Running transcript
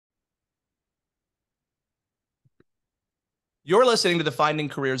You're listening to the Finding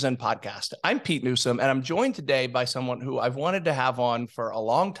Career Zen podcast. I'm Pete Newsome, and I'm joined today by someone who I've wanted to have on for a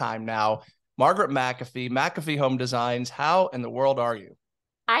long time now, Margaret McAfee, McAfee Home Designs. How in the world are you?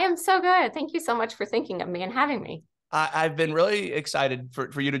 I am so good. Thank you so much for thinking of me and having me. I've been really excited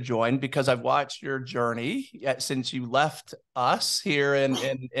for you to join because I've watched your journey since you left us here in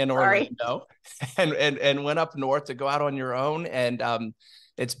Sorry. Orlando and went up north to go out on your own. And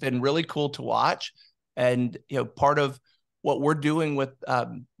it's been really cool to watch. And, part of what we're doing with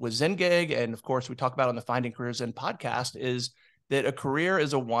ZenGig, and of course, we talk about on the Finding Career Zen podcast, is that a career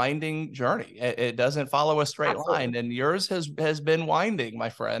is a winding journey. It doesn't follow a straight line. Absolutely. And yours has been winding, my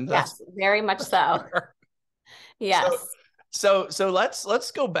friend. That's Yes, very much so. sure. So, Yes. so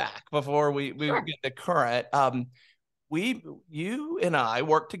let's go back before we Sure. get to current. You and I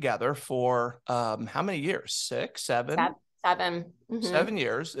worked together for how many years? Six, seven, 7. 7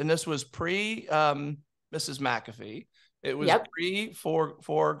 years, and this was pre Mrs. McAfee. It was Yep. pre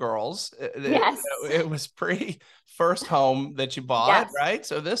four girls. Yes. It was pre first home that you bought, Yes. right?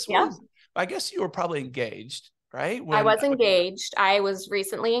 So this Yep. was, I guess, you were probably engaged, right? I When was engaged. I was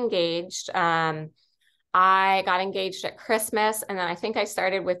recently engaged. I got engaged at Christmas, and then I think I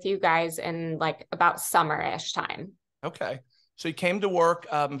started with you guys in like about summer-ish time. Okay. So you came to work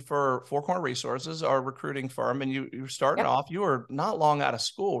for Four Corner Resources, our recruiting firm, and you were starting Yep. off. You were not long out of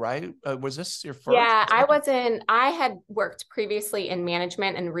school, right? Was this your first? Yeah, I had worked previously in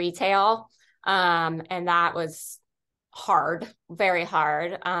management and retail. And that was hard, very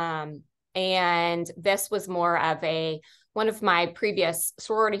hard. And this was more of one of my previous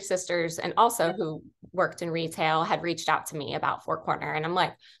sorority sisters and also who worked in retail had reached out to me about Four Corner. And I'm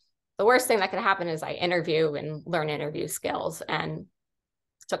like, the worst thing that could happen is I interview and learn interview skills, and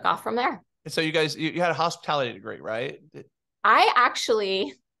took off from there. So you guys, you had a hospitality degree, right? I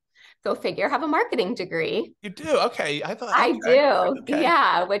actually, go figure, have a marketing degree. You do? Okay. I thought, I okay. do. Okay.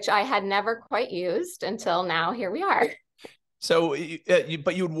 Yeah, which I had never quite used until now. Here we are. So,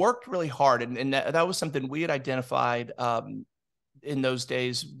 but you had worked really hard, and that was something we had identified in those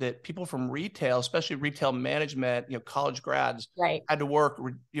days, that people from retail, especially retail management, college grads, Right. had to work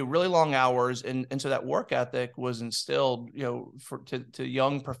really long hours, and so that work ethic was instilled, to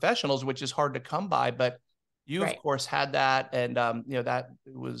young professionals, which is hard to come by. But you, of Right. course, had that, and that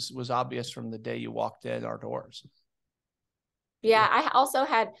was obvious from the day you walked in our doors. Yeah, I also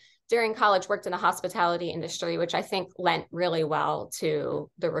had during college worked in the hospitality industry, which I think lent really well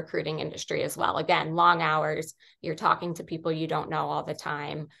to the recruiting industry as well. Again, long hours, you're talking to people you don't know all the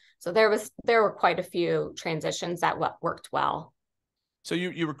time. So there were quite a few transitions that worked well. So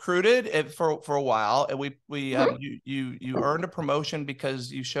you recruited for a while, and we Mhm. you earned a promotion because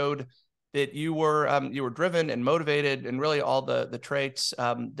you showed that you were driven and motivated, and really all the traits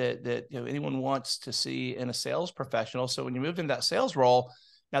that anyone wants to see in a sales professional. So when you moved into that sales role,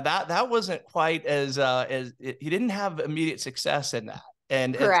 now that wasn't quite you didn't have immediate success in that,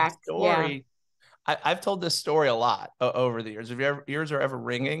 and it's a Correct. Yeah. story. I've told this story a lot over the years. If your ears are ever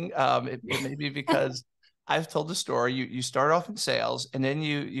ringing, it may be because I've told the story. You started off in sales, and then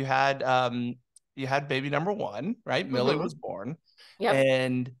you had baby number one, right? Millie was Hmm. born, Yep.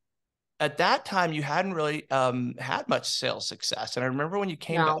 and at that time you hadn't really had much sales success. And I remember when you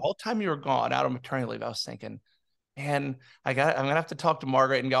came back, No. all the time you were gone out on maternity leave, I was thinking, man, I'm gonna have to talk to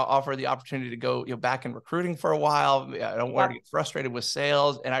Margaret and offer the opportunity to go, back in recruiting for a while. I don't want her to Yep. get frustrated with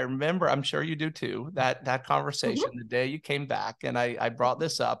sales. And I remember, I'm sure you do too, that conversation Hmm. the day you came back, and I brought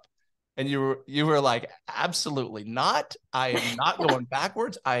this up, and you were like, absolutely not. I am not going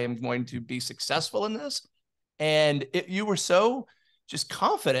backwards. I am going to be successful in this. And you were so just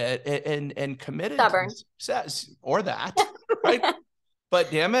confident and committed to Stubborn. success, or that, right? But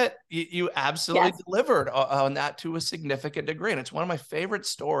damn it, you absolutely Yes. delivered on that to a significant degree. And it's one of my favorite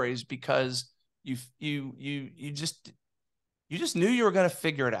stories because you just knew you were going to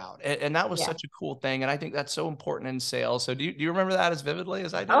figure it out. And that was Yeah. such a cool thing. And I think that's so important in sales. So do you remember that as vividly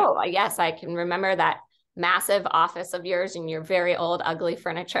as I do? Oh, yes, I can remember that massive office of yours and your very old, ugly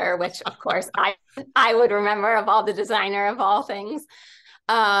furniture, which of course I would remember of all the designer of all things.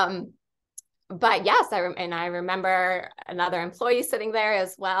 Um, but yes, I remember another employee sitting there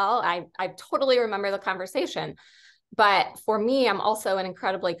as well. I totally remember the conversation. But for me, I'm also an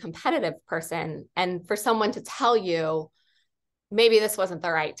incredibly competitive person. And for someone to tell you, maybe this wasn't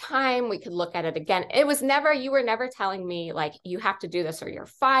the right time, we could look at it again. You were never telling me like, you have to do this or you're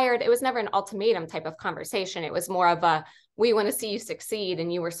fired. It was never an ultimatum type of conversation. It was more of we want to see you succeed,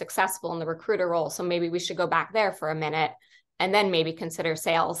 and you were successful in the recruiter role. So maybe we should go back there for a minute and then maybe consider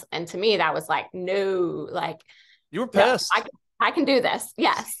sales. And to me, that was like, no, like, You were no, pissed. I can do this.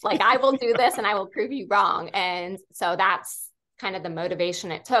 Yes. Like I will do this and I will prove you wrong. And so kind of the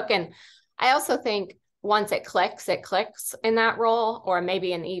motivation it took. And I also think once it clicks in that role, or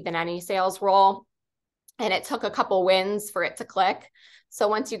maybe in even any sales role. And it took a couple wins for it to click. So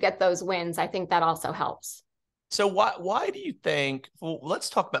once you get those wins, I think that also helps. So why do you think, well, let's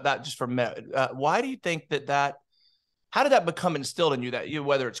talk about that just for a minute. Why do you think that how did that become instilled in you, that you,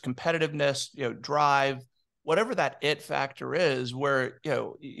 whether it's competitiveness, drive, whatever that it factor is, where,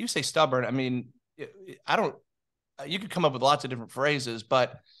 you say stubborn. I mean, I don't, you could come up with lots of different phrases,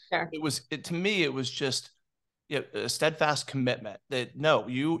 but Sure. to me, it was just, a steadfast commitment that no,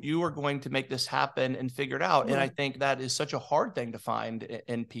 you are going to make this happen and figure it out. Mm-hmm. And I think that is such a hard thing to find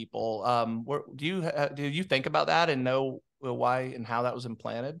in people. Do you think about that and know why and how that was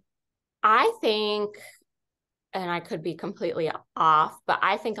implanted? I think, and I could be completely off, but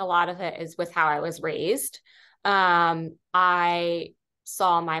I think a lot of it is with how I was raised. I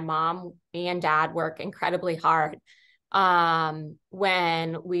saw my mom and dad work incredibly hard.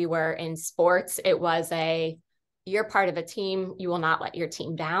 When we were in sports, it was you're part of a team. You will not let your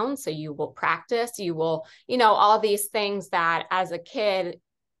team down. So you will practice, you will, all these things that as a kid,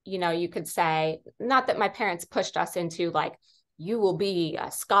 you could say, not that my parents pushed us into like, you will be a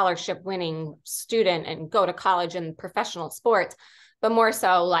scholarship winning student and go to college in professional sports, but more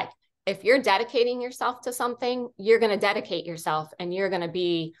so like, if you're dedicating yourself to something, you're going to dedicate yourself and you're going to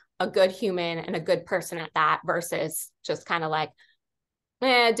be a good human and a good person at that, versus just kind of like,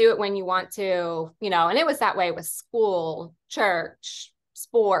 do it when you want to, and it was that way with school, church,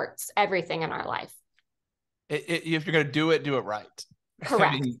 sports, everything in our life. If you're going to do it right.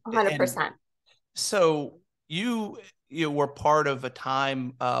 Correct. 100%. So you were part of a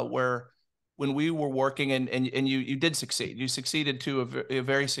time where when we were working and you did succeed, you succeeded to a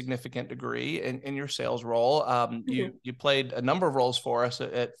very significant degree in your sales role. Mm-hmm. You played a number of roles for us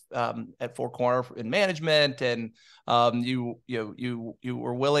at Four Corner in management, and you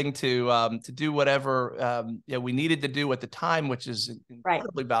were willing to do whatever we needed to do at the time, which is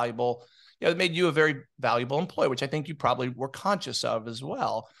incredibly valuable. It made you a very valuable employee, which I think you probably were conscious of as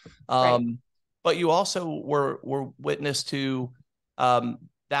well. But you also were witness to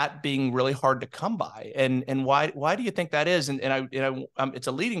that being really hard to come by. And why do you think that is? And it's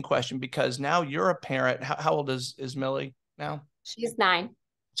a leading question because now you're a parent. How old is Millie now? She's 9.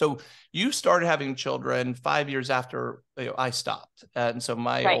 So you started having children 5 years after I stopped. And so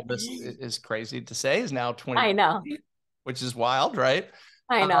my oldest, is crazy to say, is now 20. I know. Which is wild, right?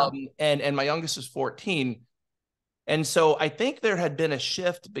 I know. And my youngest is 14. And so I think there had been a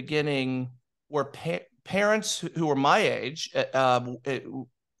shift beginning where parents who were my age,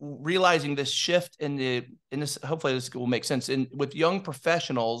 realizing this shift in this, hopefully this will make sense, with young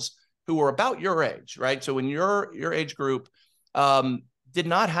professionals who were about your age, right? So in your age group, did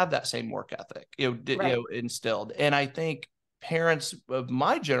not have that same work ethic, instilled. And I think parents of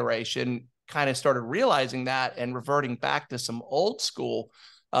my generation kind of started realizing that and reverting back to some old school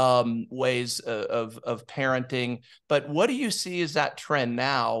ways of parenting. But what do you see as that trend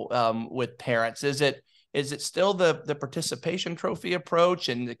now with parents? Is it still the participation trophy approach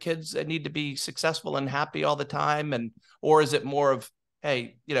and the kids that need to be successful and happy all the time, or is it more of,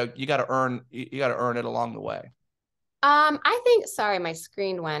 hey, you got to earn it along the way? I think, sorry, my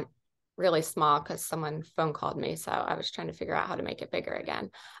screen went really small because someone phone called me, so I was trying to figure out how to make it bigger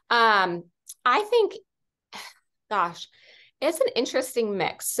again. I think, gosh, it's an interesting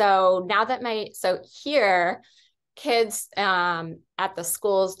mix. So now that here, kids at the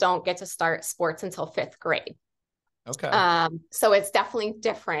schools don't get to start sports until 5th grade. Okay. So it's definitely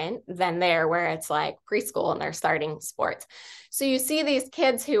different than there where it's like preschool and they're starting sports. So you see these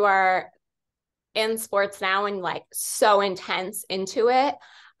kids who are in sports now and like so intense into it.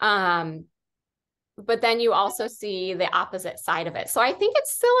 But then you also see the opposite side of it. So I think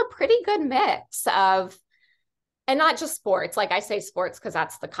it's still a pretty good mix of, and not just sports, like I say sports because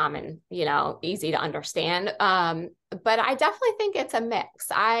that's the common, easy to understand. But I definitely think it's a mix.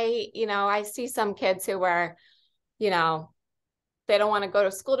 I see some kids who are, they don't want to go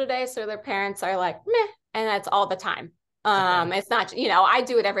to school today. So their parents are like, meh, and that's all the time. Okay. It's not, I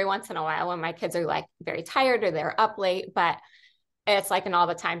do it every once in a while when my kids are like very tired or they're up late, but it's like an all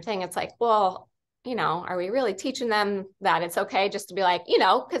the time thing. It's like, well, are we really teaching them that it's okay just to be like,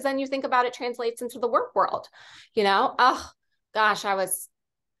 because then you think about it translates into the work world, oh gosh, I was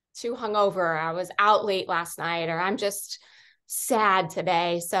too hungover. I was out late last night, or I'm just sad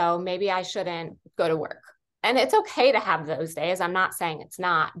today. So maybe I shouldn't go to work. And it's okay to have those days. I'm not saying it's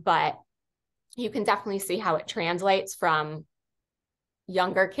not, but you can definitely see how it translates from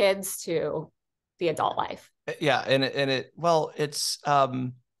younger kids to the adult life. Yeah. It's,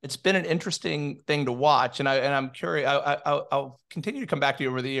 it's been an interesting thing to watch, and I'm curious. I'll continue to come back to you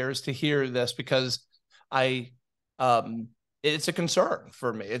over the years to hear this, because I it's a concern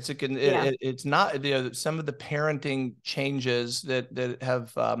for me. It's not, some of the parenting changes that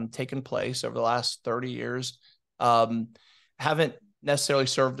have taken place over the last 30 years haven't necessarily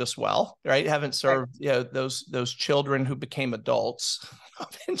served us well, right? Haven't served, those children who became adults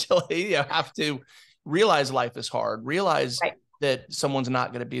eventually, have to realize life is hard, realize that someone's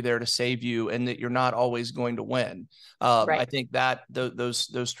not going to be there to save you, and that you're not always going to win. I think that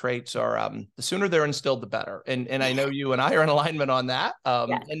those traits are, the sooner they're instilled, the better. And I know you and I are in alignment on that.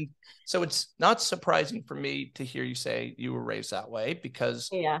 And so it's not surprising for me to hear you say you were raised that way, because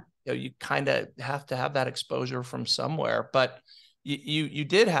you kind of have to have that exposure from somewhere. But you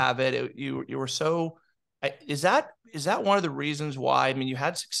did have it. You were so. Is that one of the reasons why? I mean, you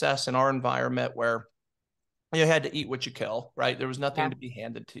had success in our environment where you had to eat what you kill, right? There was nothing to be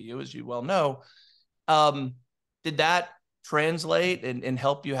handed to you, as you well know. Did that translate and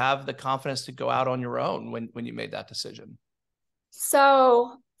help you have the confidence to go out on your own when you made that decision?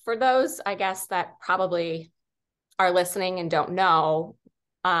 So for those, I guess, that probably are listening and don't know,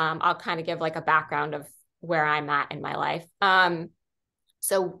 I'll kind of give like a background of where I'm at in my life.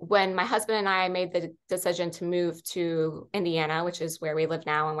 So when my husband and I made the decision to move to Indiana, which is where we live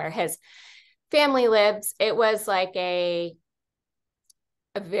now and where his family lives, it was like a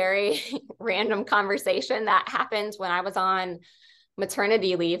very random conversation that happened when I was on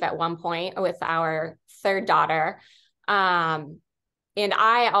maternity leave at one point with our third daughter. And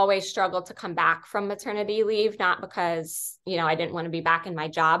I always struggled to come back from maternity leave, not because, I didn't want to be back in my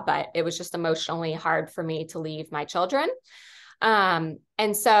job, but it was just emotionally hard for me to leave my children.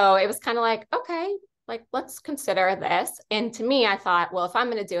 And so it was kind of like, okay, like, let's consider this. And to me, I thought, well, if I'm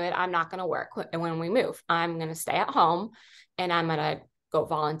going to do it, I'm not going to work when we move. I'm going to stay at home and I'm going to go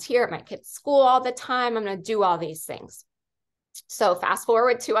volunteer at my kids' school all the time. I'm going to do all these things. So fast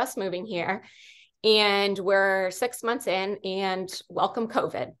forward to us moving here, and we're 6 months in, and welcome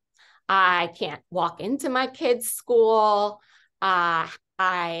COVID. I can't walk into my kids' school.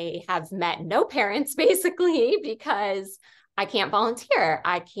 I have met no parents basically, because I can't volunteer.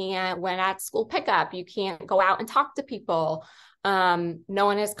 I can't, when at school pickup, you can't go out and talk to people. No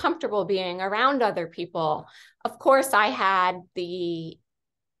one is comfortable being around other people. Of course, it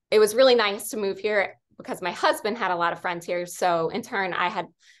was really nice to move here because my husband had a lot of friends here. So in turn, I had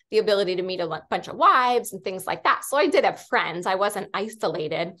the ability to meet a bunch of wives and things like that. So I did have friends. I wasn't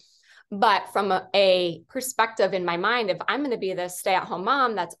isolated. But from a perspective in my mind, if I'm going to be this stay-at-home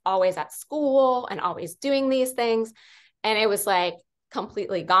mom that's always at school and always doing these things, and it was like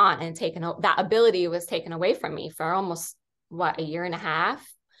completely gone, and that ability was taken away from me for almost a year and a half.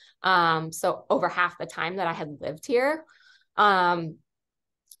 So over half the time that I had lived here. And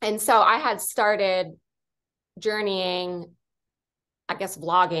so I had started journeying, I guess,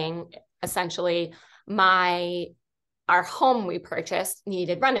 vlogging. Essentially, our home we purchased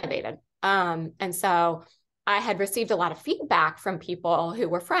needed renovated. And so I had received a lot of feedback from people who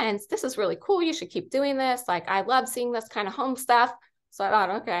were friends. This is really cool. You should keep doing this. Like, I love seeing this kind of home stuff. So I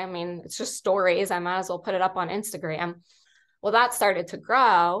thought, okay, I mean, it's just stories. I might as well put it up on Instagram. Well, that started to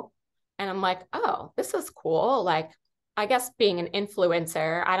grow. And I'm like, oh, this is cool. Like, I guess being an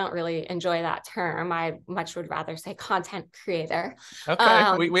influencer, I don't really enjoy that term. I much would rather say content creator.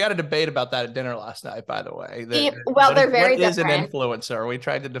 Okay. We had a debate about that at dinner last night, by the way. They're very different. What is an influencer? We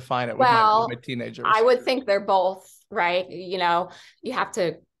tried to define it with my teenagers. I would think they're both, right? You have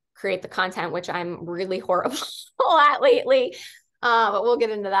to create the content, which I'm really horrible at lately. But we'll get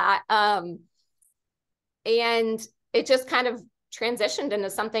into that. And it just kind of transitioned into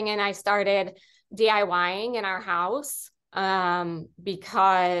something, and I started DIYing in our house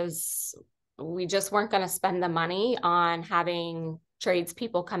because we just weren't going to spend the money on having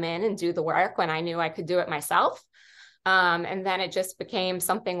tradespeople come in and do the work when I knew I could do it myself. And then it just became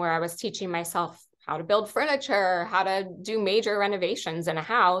something where I was teaching myself how to build furniture, how to do major renovations in a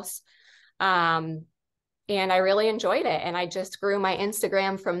house. And I really enjoyed it. And I just grew my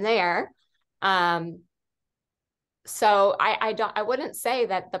Instagram from there. So I wouldn't say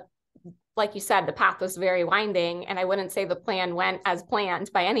that like you said, the path was very winding, and I wouldn't say the plan went as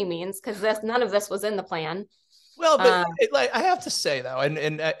planned by any means, because none of this was in the plan. Well, but I have to say though,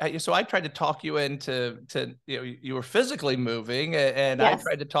 so I tried to talk you into you were physically moving, and yes. I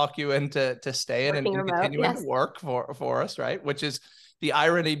tried to talk you into staying and continuing to work for us, right? Which is the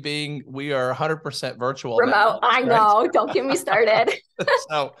irony being we are 100% virtual remote. Now, I know. Right? Don't get me started.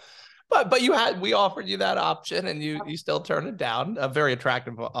 So. But we offered you that option, and you still turned it down. A very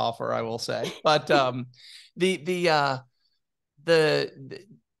attractive offer, I will say. But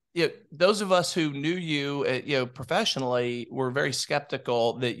those of us who knew you, professionally, were very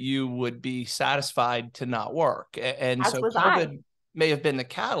skeptical that you would be satisfied to not work. And As so was I. COVID may have been the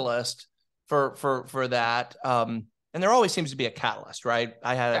catalyst for that. And there always seems to be a catalyst, right?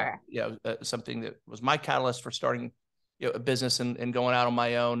 I had, Sure. something that was my catalyst for starting, a business and going out on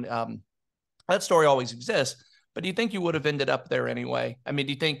my own. That story always exists. But do you think you would have ended up there anyway? I mean,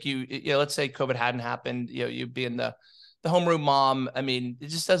 do you think let's say COVID hadn't happened, you'd be in the homeroom mom. I mean, it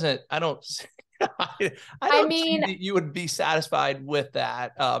just doesn't, I don't, I I don't see mean, that you would be satisfied with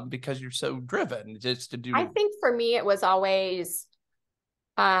that, because you're so driven just to do. I think for me, it was always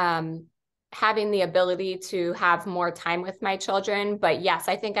having the ability to have more time with my children. But yes,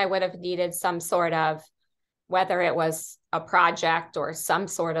 I think I would have needed some sort of, whether it was a project or some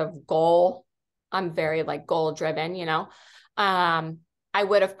sort of goal. I'm very like goal driven, I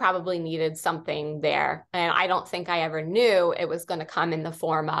would have probably needed something there. And I don't think I ever knew it was going to come in the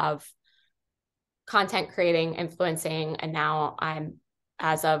form of content creating, influencing. And now I'm,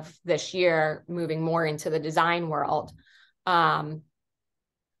 as of this year, moving more into the design world.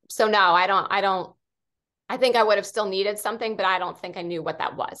 So no, I think I would have still needed something, but I don't think I knew what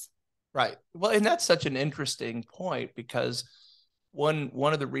that was. Right. Well, and that's such an interesting point, because one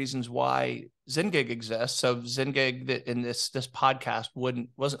of the reasons why ZenGig exists. So ZenGig, that in this podcast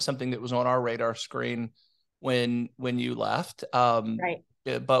wasn't something that was on our radar screen when you left. Right.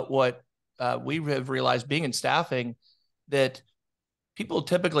 But what we have realized, being in staffing, that people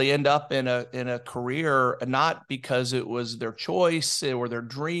typically end up in a career not because it was their choice or their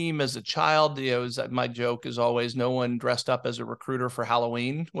dream as a child. My joke is always, no one dressed up as a recruiter for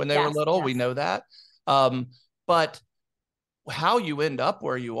Halloween when they were little. Yes. We know that. But how you end up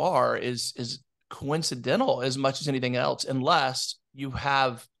where you are is coincidental as much as anything else, unless you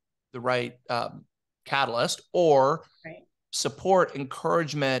have the right catalyst or support,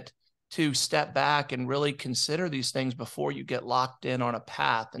 encouragement to step back and really consider these things before you get locked in on a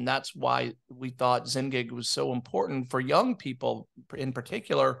path. And that's why we thought ZenGig was so important for young people in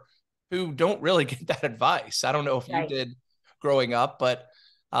particular, who don't really get that advice. I don't know if you did growing up, but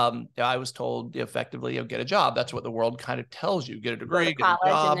I was told effectively, get a job. That's what the world kind of tells you. Get a degree, go to college, get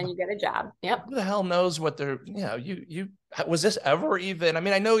a job, and then you get a job. Yep. Who the hell knows what they're, you was this ever even, I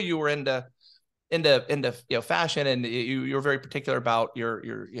mean, I know you were into fashion, and you were very particular about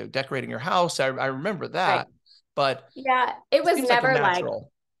your decorating your house. I remember that, but yeah, it was never like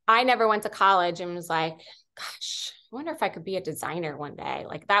I never went to college and was like, gosh, I wonder if I could be a designer one day.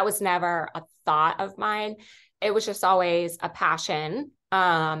 Like, that was never a thought of mine. It was just always a passion.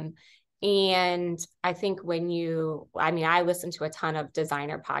 And I think I listen to a ton of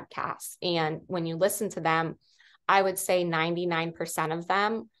designer podcasts, and when you listen to them, I would say 99% of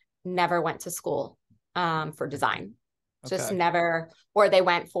them never went to school for design. Just never, or they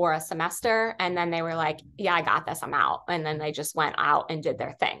went for a semester and then they were like, yeah, I got this, I'm out. And then they just went out and did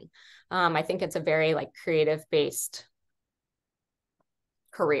their thing. I think it's a very like creative based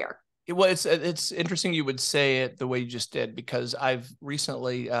career. Well, it's interesting you would say it the way you just did, because I've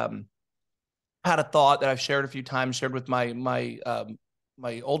recently had a thought that I've shared a few times, shared with my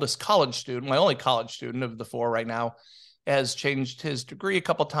oldest college student, my only college student of the four right now, has changed his degree a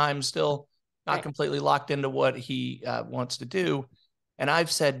couple of times, still not completely locked into what he wants to do. And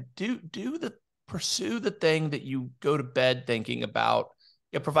I've said, pursue the thing that you go to bed thinking about,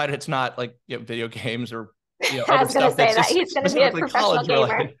 provided it's not like video games or I was going to say that he's going to be a professional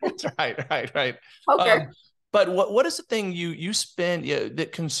gamer. That's right. Poker. But what is the thing you spend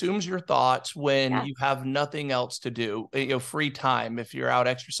that consumes your thoughts when you have nothing else to do? Free time. If you're out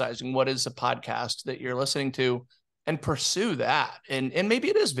exercising, what is a podcast that you're listening to? And pursue that. And maybe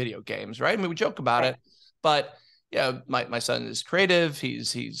it is video games, right? I mean, we joke about it, but my son is creative.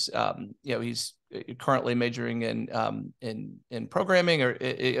 He's currently majoring in programming,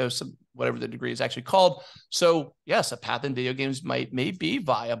 or some, whatever the degree is actually called. So yes, a path in video games may be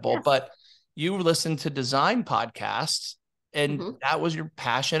viable, but you listen to design podcasts, and that was your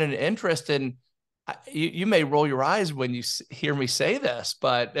passion and interest. And you may roll your eyes when you hear me say this,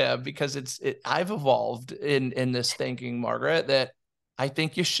 but because I've evolved in this thinking, Margaret, that I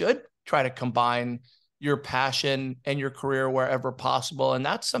think you should try to combine your passion and your career wherever possible. And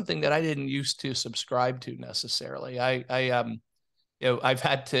that's something that I didn't used to subscribe to necessarily. I've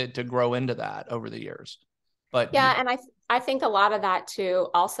had to grow into that over the years. But and I think a lot of that too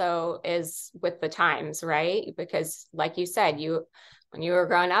also is with the times, right? Because like you said, when you were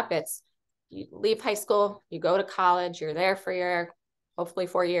growing up, you leave high school, you go to college, you're there for your hopefully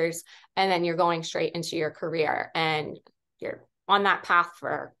 4 years, and then you're going straight into your career, and you're on that path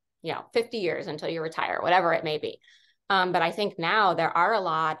for 50 years until you retire, whatever it may be. But I think now there are a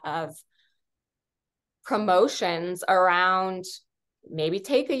lot of promotions around, maybe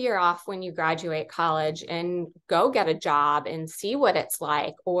take a year off when you graduate college and go get a job and see what it's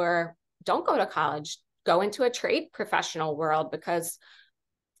like, or don't go to college, go into a trade professional world, because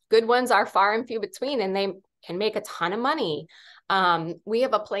good ones are far and few between and they can make a ton of money. We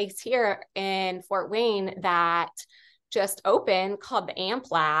have a place here in Fort Wayne that just opened called the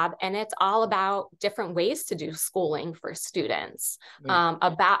AMP Lab, and it's all about different ways to do schooling for students.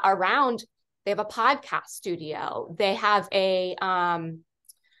 They have a podcast studio. They have a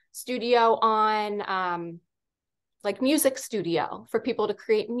studio on like music studio for people to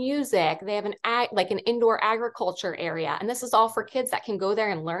create music. They have an indoor agriculture area. And this is all for kids that can go there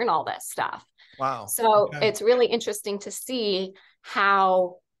and learn all this stuff. Wow. So it's really interesting to see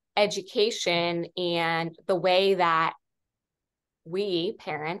how education and the way that we,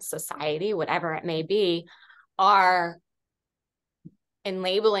 parents, society, whatever it may be, are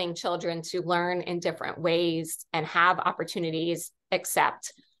enabling children to learn in different ways and have opportunities,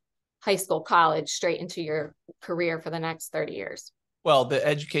 except high school, college, straight into your career for the next 30 years. Well, the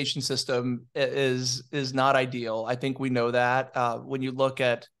education system is not ideal. I think we know that. When you look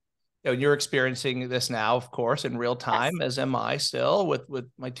at, you're experiencing this now, of course, in real time, yes, as am I still with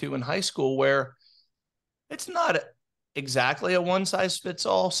my two in high school, where it's not exactly a one size fits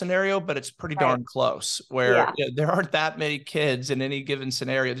all scenario, but it's pretty darn close, where there aren't that many kids in any given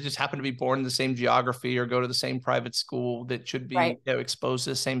scenario that just happen to be born in the same geography or go to the same private school that should be exposed to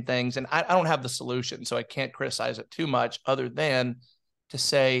the same things. And I don't have the solution, so I can't criticize it too much, other than to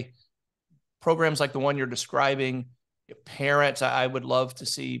say programs like the one you're describing, parents, I would love to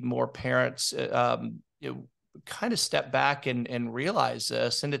see more parents kind of step back and realize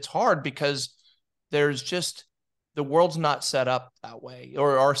this. And it's hard because there's just, the world's not set up that way,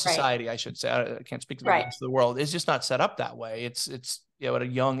 or our society, I should say. I can't speak to the rest of the world. It's just not set up that way. It's at a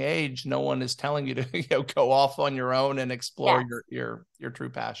young age, no one is telling you to go off on your own and explore your true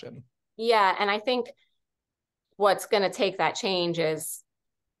passion. Yeah, and I think what's going to take that change is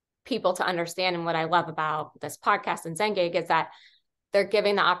people to understand. And what I love about this podcast and Zengig is that they're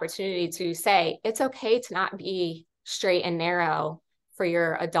giving the opportunity to say it's okay to not be straight and narrow for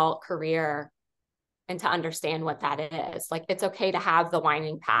your adult career, and to understand what that is. Like, it's okay to have the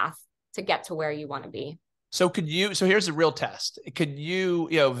winding path to get to where you want to be. So here's the real test. Could you,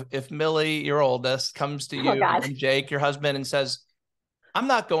 if Millie, your oldest, comes to you and Jake, your husband, and says, I'm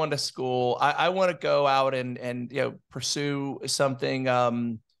not going to school, I want to go out and pursue something,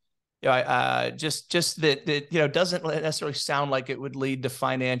 just that doesn't necessarily sound like it would lead to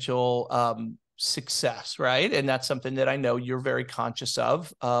financial success, right? And that's something that I know you're very conscious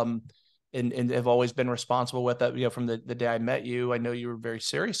of. And have always been responsible with that. From the day I met you, I know you were very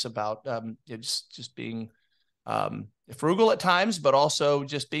serious about just being frugal at times, but also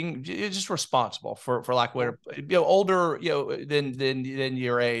just being just responsible for lack of older than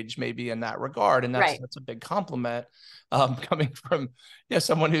your age, maybe, in that regard. And that's a big compliment coming from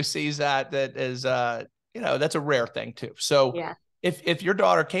someone who sees that as that's a rare thing too. So if your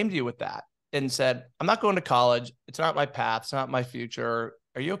daughter came to you with that and said, I'm not going to college, it's not my path, it's not my future,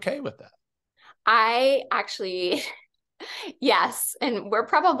 are you okay with that? I actually, yes. And we're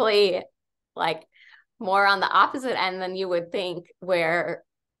probably like more on the opposite end than you would think, where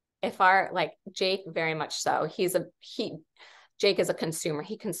if Jake, very much so, Jake is a consumer.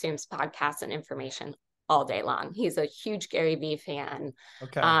 He consumes podcasts and information all day long. He's a huge Gary Vee fan.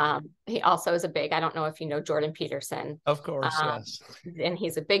 Okay. He also is I don't know if you know Jordan Peterson. Of course, yes. And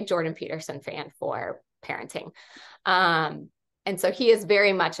he's a big Jordan Peterson fan for parenting. And so he is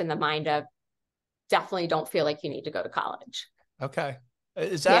very much in the mind of, definitely don't feel like you need to go to college. Okay.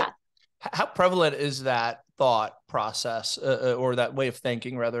 Is that, how prevalent is that thought process or that way of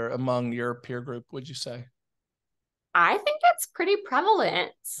thinking, rather, among your peer group, would you say? I think it's pretty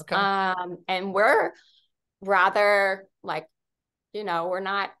prevalent. Okay. And we're rather we're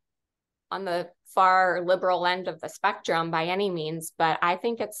not on the far liberal end of the spectrum by any means, but I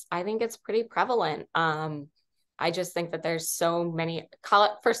think it's pretty prevalent. I just think that there's so many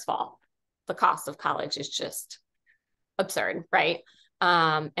first of all, the cost of college is just absurd, right?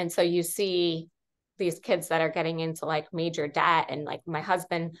 And so you see these kids that are getting into major debt, and my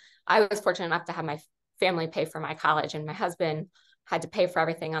husband, I was fortunate enough to have my family pay for my college, and my husband had to pay for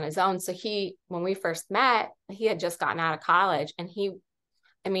everything on his own. So when we first met, he had just gotten out of college, and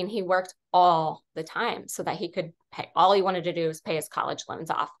he worked all the time so that he could pay. All he wanted to do was pay his college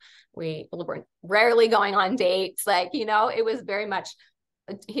loans off. We were rarely going on dates. It was very much,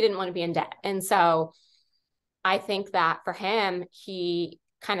 he didn't want to be in debt. And so I think that for him, he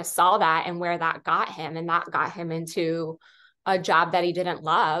kind of saw that and where that got him. And that got him into a job that he didn't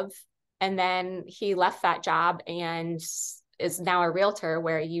love. And then he left that job and is now a realtor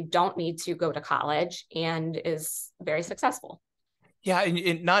where you don't need to go to college and is very successful. Yeah,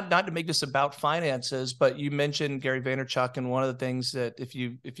 and not to make this about finances, but you mentioned Gary Vaynerchuk, and one of the things that if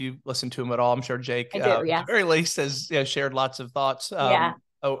you listen to him at all, I'm sure Jake, I do, yes. at the very least, has shared lots of thoughts Yeah.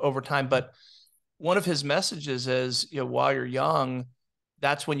 over time. But one of his messages is, while you're young,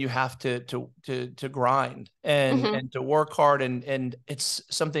 that's when you have to grind and to work hard, and it's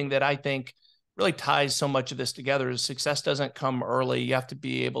something that I think really ties so much of this together. Is success doesn't come early. You have to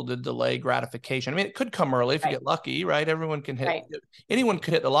be able to delay gratification. I mean, it could come early if you get lucky, right? Everyone can hit, anyone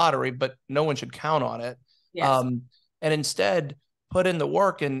could hit the lottery, but no one should count on it. Yes. And instead put in the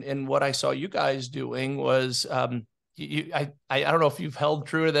work. And what I saw you guys doing was, I don't know if you've held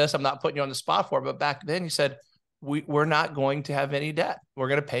true to this. I'm not putting you on the spot for it, but back then you said, we're not going to have any debt. We're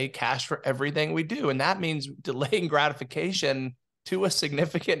going to pay cash for everything we do. And that means delaying gratification to a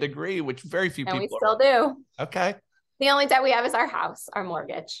significant degree, which very few people. And we still do. Okay. The only debt we have is our house, our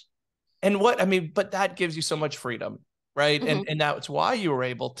mortgage. And but that gives you so much freedom, right? And that's why you were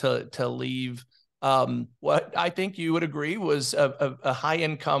able to leave what I think you would agree was a high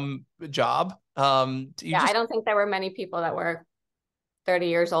income job. I don't think there were many people that were 30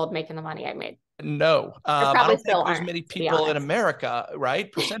 years old making the money I made. No, I don't think there's many people in America,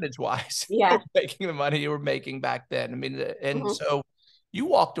 right? Percentage wise, making the money you were making back then. I mean, and so you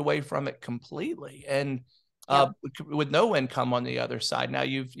walked away from it completely, and with no income on the other side. Now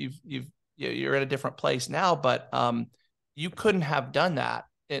you're in a different place now, but you couldn't have done that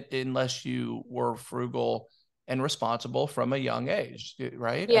unless you were frugal and responsible from a young age,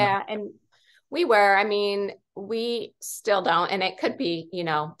 right? Yeah, and we were. I mean, we still don't. And it could be,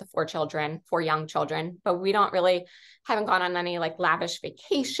 the 4 young children, but we haven't gone on any like lavish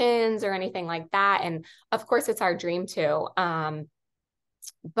vacations or anything like that. And of course, it's our dream too.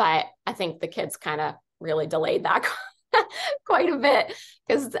 But I think the kids kind of really delayed that quite a bit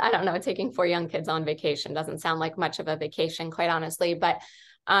because I don't know, taking 4 young kids on vacation doesn't sound like much of a vacation, quite honestly. But,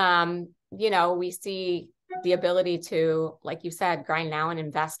 we see the ability to, like you said, grind now and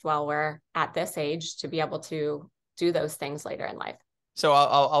invest while we're at this age to be able to do those things later in life. So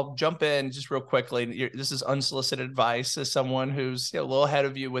I'll jump in just real quickly. This is unsolicited advice as someone who's a little ahead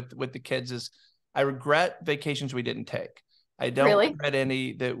of you with the kids. Is I regret vacations we didn't take. I don't regret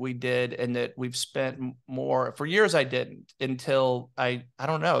any that we did, and that we've spent more. For years I didn't, until I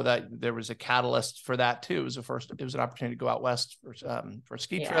don't know, that there was a catalyst for that too. It was an opportunity to go out west for a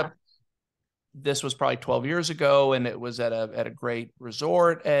ski trip. This was probably 12 years ago, and it was at a great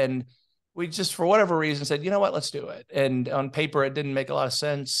resort. And we just, for whatever reason, said, you know what, let's do it. And on paper, it didn't make a lot of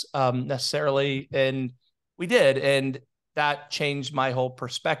sense necessarily. And we did. And that changed my whole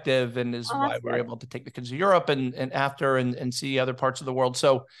perspective, and is why we were able to take the kids to Europe and see other parts of the world.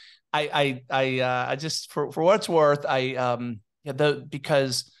 So I just, for what it's worth,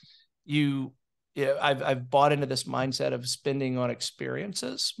 because I've bought into this mindset of spending on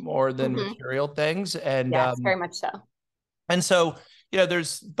experiences more than material things. And very much so. And so,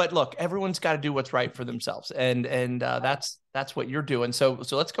 but look, everyone's got to do what's right for themselves. And that's what you're doing. So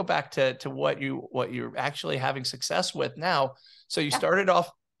let's go back to what you're actually having success with now. So you started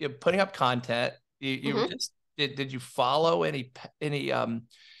off putting up content. You just, did you follow any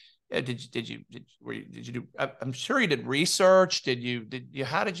did you do, I'm sure you did research.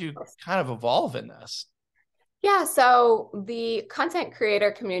 How did you kind of evolve in this? Yeah. So the content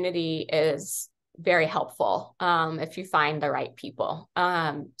creator community is very helpful if you find the right people.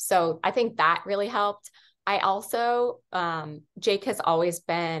 So I think that really helped. I also, Jake has always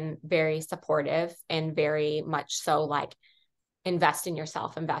been very supportive and very much so like, invest in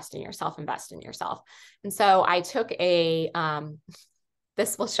yourself, invest in yourself, invest in yourself. And so I took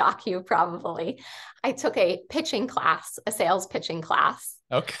this will shock you probably. I took a sales pitching class.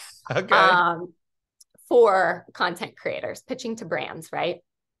 Okay. For content creators, pitching to brands, right?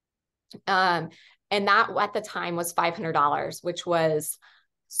 And that at the time was $500, which was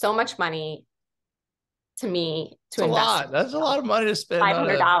so much money to me to invest. That's a lot of money to spend.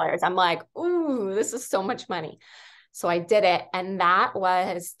 $500. I'm like, ooh, this is so much money. So I did it. And that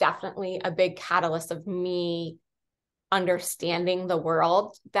was definitely a big catalyst of me understanding the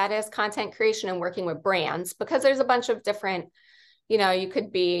world that is content creation and working with brands, because there's a bunch of different, you could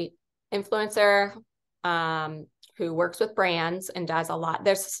be influencer who works with brands and does a lot.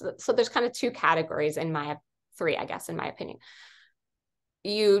 There's kind of 2 categories in my 3, I guess, in my opinion.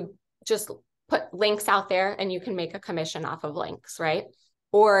 You just put links out there and you can make a commission off of links, right?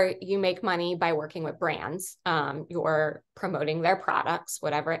 or you make money by working with brands. You're promoting their products,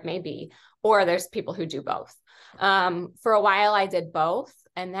 whatever it may be, or there's people who do both. For a while, I did both.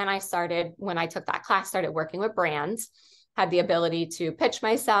 And then I started, when I took that class, started working with brands, had the ability to pitch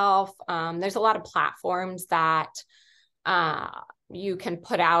myself. There's a lot of platforms that you can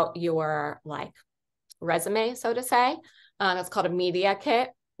put out your like resume, so to say. It's called a media kit,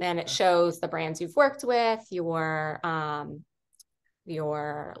 and it shows the brands you've worked with, your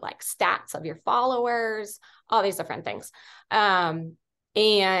like stats of your followers, all these different things.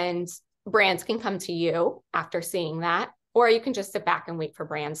 And brands can come to you after seeing that, or you can just sit back and wait for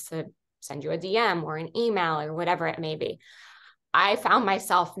brands to send you a DM or an email or whatever it may be. I found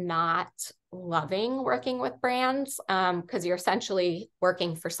myself not loving working with brands because you're essentially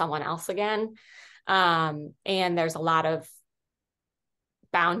working for someone else again. And there's a lot of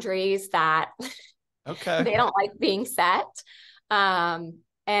boundaries that they don't like being set.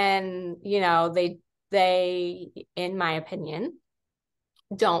 And, you know, they, in my opinion,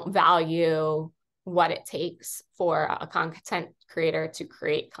 don't value what it takes for a content creator to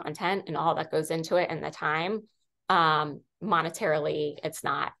create content and all that goes into it and the time. Monetarily, it's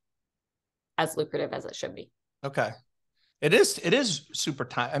not as lucrative as it should be. Okay. It is super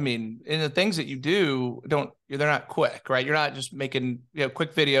time. I mean, and the things that you do they're not quick, right? You're not just making, you know,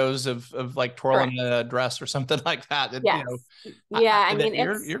 quick videos of like twirling a dress or something like that. Yes. You know, yeah. I mean,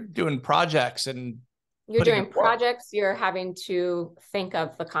 you're doing projects and you're doing projects. You're having to think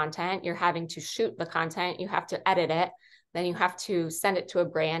of the content. You're having to shoot the content. You have to edit it. Then you have to send it to a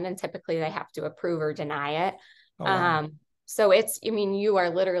brand, and typically they have to approve or deny it. Oh, wow. So I mean, you are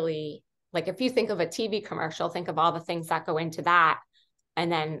literally like, if you think of a TV commercial, think of all the things that go into that.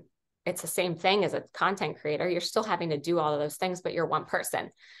 And then it's the same thing as a content creator. You're still having to do all of those things, but you're one person.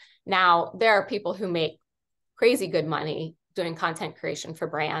 Now, there are people who make crazy good money doing content creation for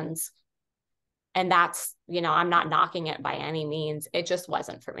brands. And that's, you know, I'm not knocking it by any means. It just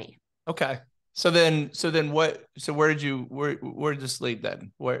wasn't for me. Okay. So then where did this lead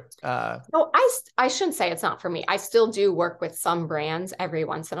then? No, I shouldn't say it's not for me. I still do work with some brands every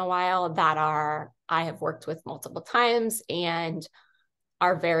once in a while that I have worked with multiple times and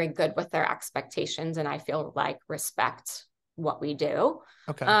are very good with their expectations. And I feel like respect what we do.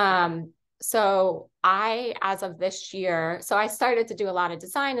 Okay. So as of this year, so I started to do a lot of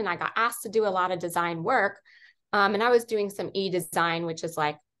design, and I got asked to do a lot of design work. And I was doing some e-design, which is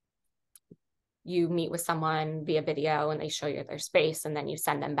like, you meet with someone via video and they show you their space, and then you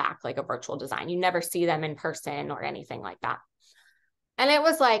send them back like a virtual design. You never see them in person or anything like that. And it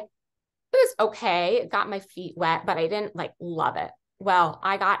was okay. It got my feet wet, but I didn't like love it. Well,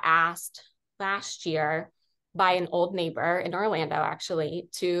 I got asked last year by an old neighbor in Orlando, actually,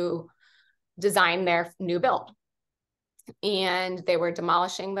 to design their new build. And they were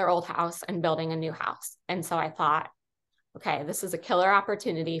demolishing their old house and building a new house. And so I thought, okay, this is a killer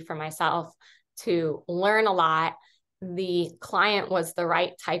opportunity for myself to learn a lot. The client was the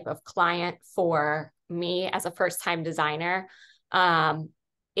right type of client for me as a first-time designer. And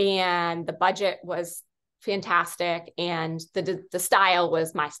the budget was fantastic. And the style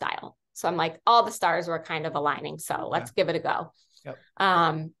was my style. So I'm like, all the stars were kind of aligning. So let's give it a go. Yep.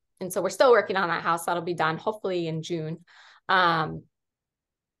 And so we're still working on that house. That'll be done hopefully in June.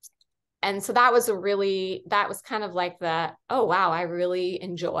 And so that was kind of like oh, wow, I really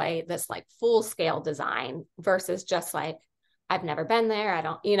enjoy this like full scale design versus just like, I've never been there. I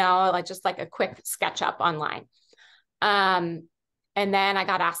don't, you know, like just like a quick sketch up online. And then I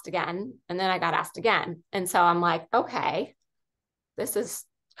got asked again, and then I got asked again. And so I'm like, okay, this is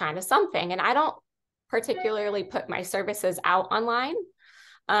kind of something. And I don't particularly put my services out online.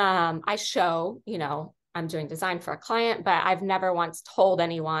 I show, you know, I'm doing design for a client, but I've never once told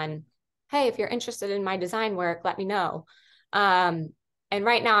anyone, hey, if you're interested in my design work, let me know. And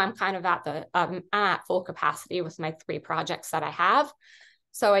right now I'm kind of at full capacity with my 3 projects that I have.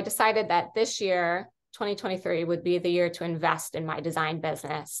 So I decided that this year, 2023, would be the year to invest in my design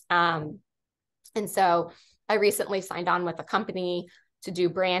business. And so I recently signed on with a company to do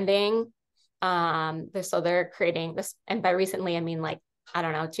branding. So they're creating this, and by recently, I mean like, I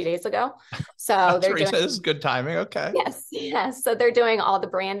don't know, 2 days ago. So this is good timing. Okay. Yes. So they're doing all the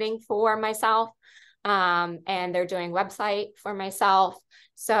branding for myself. And they're doing website for myself.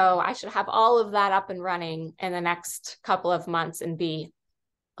 So I should have all of that up and running in the next couple of months and be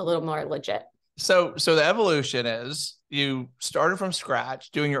a little more legit. So the evolution is you started from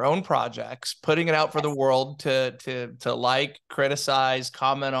scratch, doing your own projects, putting it out for the world to like, criticize,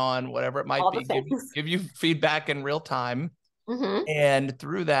 comment on, whatever it might be, give you feedback in real time. Mm-hmm. And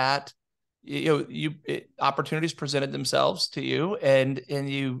through that, opportunities presented themselves to you, and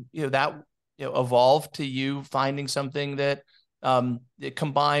that evolved to you finding something that it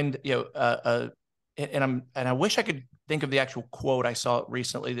combined, and I wish I could think of the actual quote I saw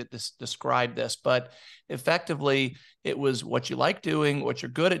recently that described this, but effectively it was what you like doing, what you're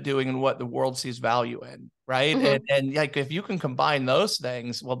good at doing, and what the world sees value in, right? Mm-hmm. And like, if you can combine those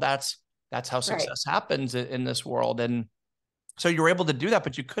things, well, that's how Right. success happens in this world. And so you were able to do that,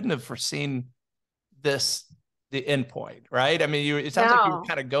 but you couldn't have foreseen the end point, right? I mean, it sounds like you were No.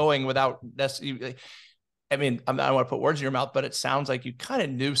 kind of going without necessarily. I mean, I don't want to put words in your mouth, but it sounds like you kind of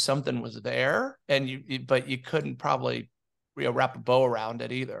knew something was there, and but you couldn't probably, wrap a bow around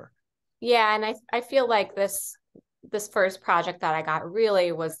it either. Yeah, and I feel like this first project that I got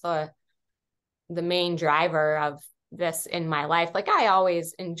really was the main driver of this in my life. Like, I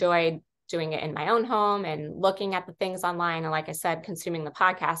always enjoyed doing it in my own home and looking at the things online, and like I said, consuming the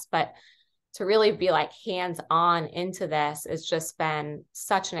podcast, but to really be like hands-on into this has just been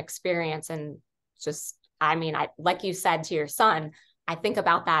such an experience. And just, I mean, like you said to your son, I think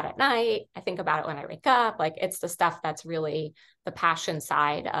about that at night. I think about it when I wake up. Like, it's the stuff that's really the passion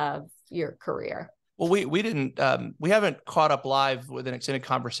side of your career. Well, we haven't caught up live with an extended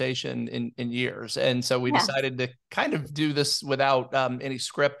conversation in years, and so we decided to kind of do this without any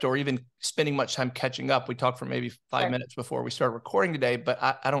script or even spending much time catching up. We talked for maybe 5 minutes before we started recording today, but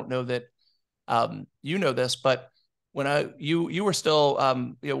I don't know that you know this, but when you were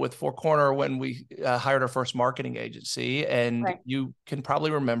still with Four Corner when we hired our first marketing agency, and you can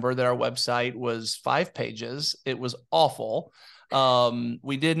probably remember that our website was 5 pages. It was awful.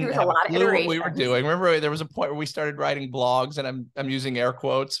 We didn't have a clue what we were doing. Remember, there was a point where we started writing blogs, and I'm using air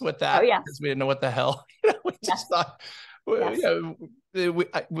quotes with that because we didn't know what the hell. We just thought, by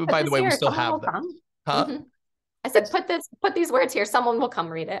the way, we still have them. Huh? Mm-hmm. I said, put these words here. Someone will come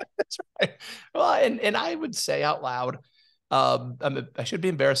read it. That's right. Well, and I would say out loud, I should be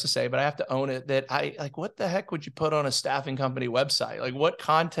embarrassed to say, but I have to own it, that I like, what the heck would you put on a staffing company website? Like, what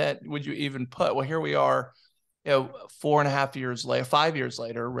content would you even put? Well, here we are, 4.5 years later, 5 years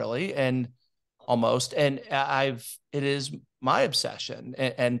later, really, and almost. And it is my obsession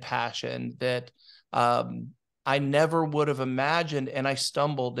and passion that I never would have imagined, and I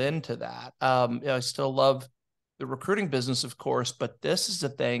stumbled into that. I still love the recruiting business, of course, but this is a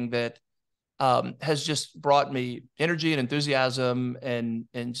thing that has just brought me energy and enthusiasm and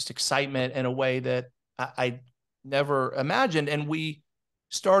just excitement in a way that I never imagined. And we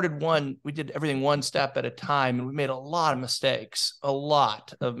did everything one step at a time, and we made a lot of mistakes along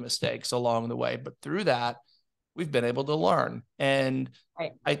the way. But through that, we've been able to learn. And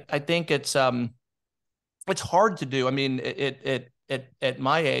I think it's hard to do. I mean, at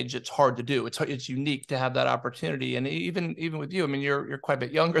my age, it's hard to do. It's unique to have that opportunity. And even with you, I mean, you're quite a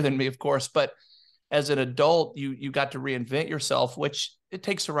bit younger than me, of course, but as an adult, you got to reinvent yourself, which it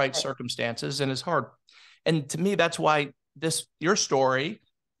takes the right circumstances and is hard. And to me, that's why your story,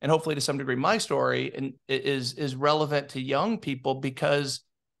 and hopefully to some degree my story, and is relevant to young people, because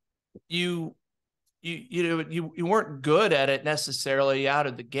you weren't good at it necessarily out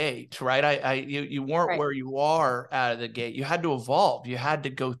of the gate, right? You weren't where you are out of the gate. You had to evolve. You had to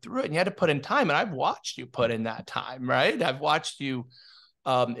go through it, and you had to put in time. And I've watched you put in that time, right? I've watched you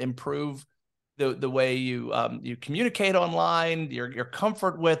improve the way you communicate online, your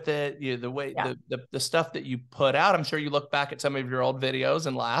comfort with it, the way the stuff that you put out. I'm sure you look back at some of your old videos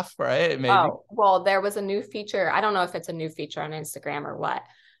and laugh, right? Maybe. Oh, well, there was a new feature. I don't know if it's a new feature on Instagram or what,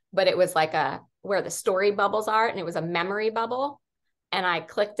 but it was like where the story bubbles are, and it was a memory bubble. And I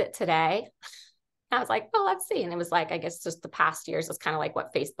clicked it today. I was like, well, let's see. And it was like, I guess just the past years is kind of like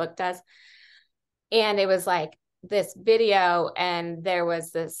what Facebook does. And it was like this video, and there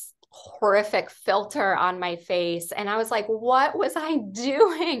was this horrific filter on my face. And I was like, what was I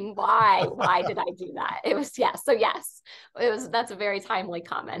doing? Why did I do that? It was, So yes, that's a very timely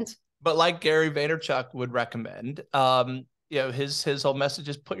comment. But like Gary Vaynerchuk would recommend, his whole message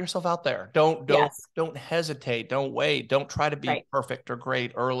is put yourself out there. Don't hesitate. Don't wait. Don't try to be perfect or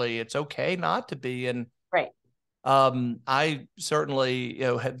great early. It's okay not to be. And I certainly,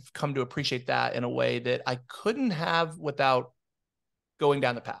 have come to appreciate that in a way that I couldn't have without going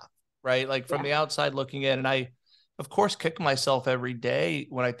down the path, right? Like from the outside looking in, and I, of course, kick myself every day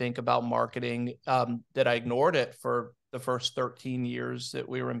when I think about marketing, that I ignored it for the first 13 years that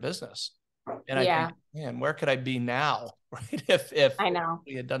we were in business. And I think, man, where could I be now? Right. If I know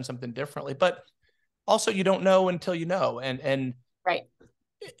we had done something differently, but also you don't know until you know. And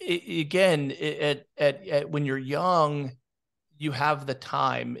again, when you're young, you have the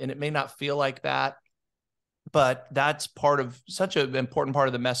time, and it may not feel like that but that's such an important part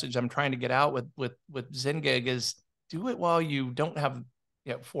of the message I'm trying to get out with ZenGig is do it while you don't have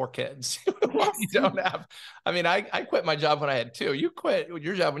 4 kids. While you don't have, I mean, I quit my job when I had 2. You quit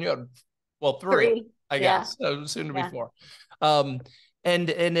your job when you had, well, 3, 3. I guess, so soon to be 4. And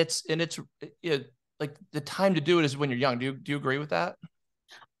it's like the time to do it is when you're young. Do you agree with that?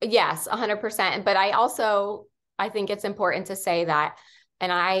 Yes, 100%. But I think it's important to say that,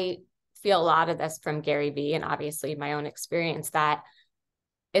 and I feel a lot of this from Gary Vee and obviously my own experience, that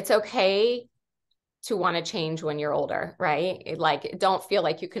it's okay to want to change when you're older, right? Like, don't feel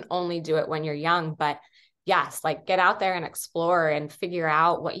like you can only do it when you're young, but yes, like get out there and explore and figure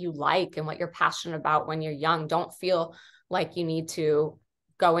out what you like and what you're passionate about when you're young. Don't feel like you need to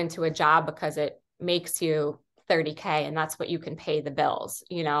go into a job because it makes you 30K and that's what you can pay the bills.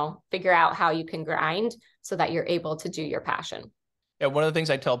 Figure out how you can grind so that you're able to do your passion. Yeah, one of the things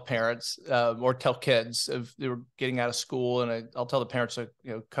I tell parents or tell kids if they were getting out of school, and I'll tell the parents to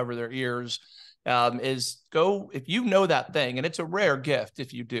cover their ears, is go if you know that thing, and it's a rare gift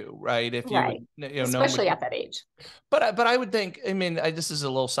if you do, right? If you would, especially at that age. But I would think, I mean, this is a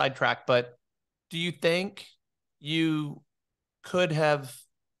little sidetrack, but do you think you could have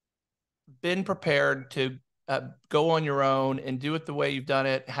been prepared to go on your own and do it the way you've done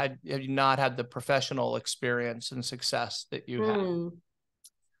it have you not had the professional experience and success that you had?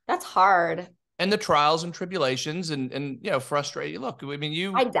 That's hard. And the trials and tribulations and frustrating. Look, I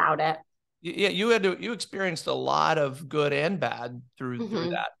mean, I doubt it. Yeah, you experienced a lot of good and bad through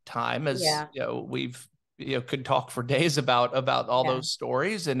that time, as we've could talk for days about all those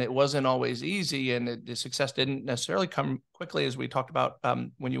stories, and it wasn't always easy, and the success didn't necessarily come quickly, as we talked about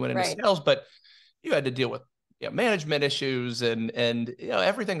when you went into sales, but you had to deal with management issues and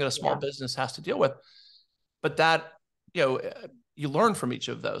everything that a small business has to deal with. But that you learn from each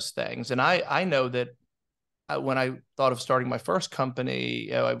of those things, and I know that when I thought of starting my first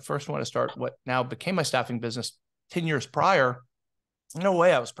company, I first wanted to start what now became my staffing business 10 years prior. No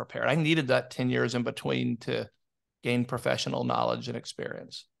way I was prepared. I needed that 10 years in between to gain professional knowledge and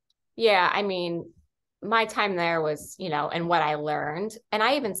experience. Yeah. I mean, my time there was, and what I learned, and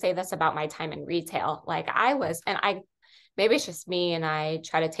I even say this about my time in retail, like maybe it's just me and I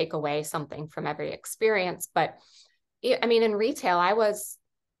try to take away something from every experience, but I mean, in retail, I was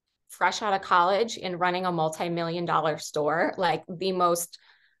fresh out of college and running a multi-million-dollar store, like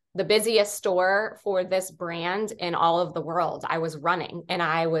the busiest store for this brand in all of the world. I was running and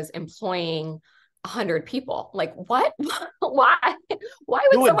I was employing 100 people. Like, what? Why would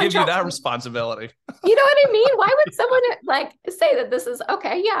Who would someone give you that responsibility? You know what I mean? Why would someone like say that this is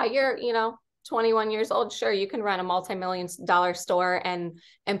okay? Yeah, you're 21 years old. Sure, you can run a multi-million-dollar store and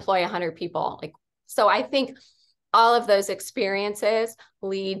employ 100 people. Like, so I think all of those experiences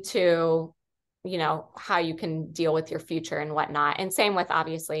lead to how you can deal with your future and whatnot. And same with,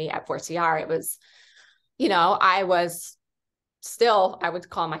 obviously, at 4CR, it was, I was still, I would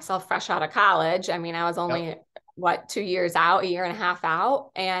call myself fresh out of college. I mean, I was only 2 years out, a year and a half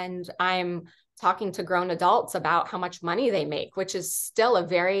out, and I'm talking to grown adults about how much money they make, which is still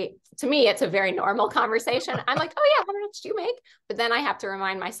to me, it's a very normal conversation. I'm like, oh yeah, how much do you make? But then I have to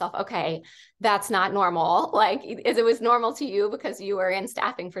remind myself, okay, that's not normal. Like, it was normal to you because you were in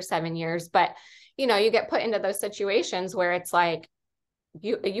staffing for 7 years, but you get put into those situations where it's like,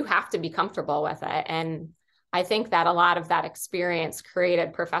 you have to be comfortable with it. And I think that a lot of that experience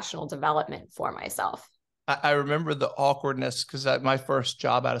created professional development for myself. I remember the awkwardness because my first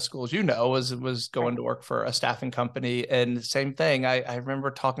job out of school, as you know, was going to work for a staffing company. And the same thing, I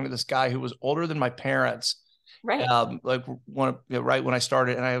remember talking to this guy who was older than my parents. Right. Right when I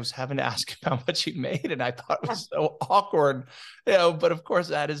started, and I was having to ask him how much he made. And I thought it was so awkward, but of course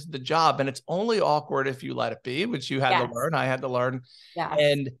that is the job. And it's only awkward if you let it be, which you had to learn. I had to learn. Yes.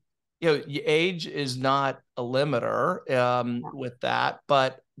 And age is not a limiter with that,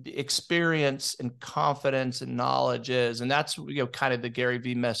 but the experience and confidence and knowledge is, and that's kind of the Gary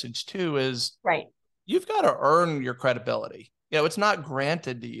Vee message too, is you've got to earn your credibility. It's not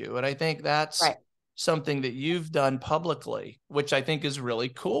granted to you, and I think that's something that you've done publicly, which I think is really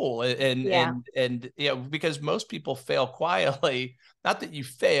cool. And because most people fail quietly. Not that you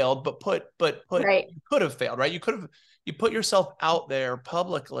failed, but you could have failed, right? You put yourself out there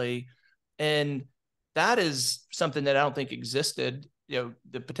publicly, and that is something that I don't think existed.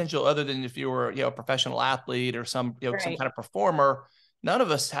 The potential, other than if you were a professional athlete or some some kind of performer, none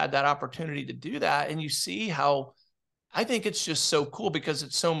of us had that opportunity to do that. And you see how I think it's just so cool because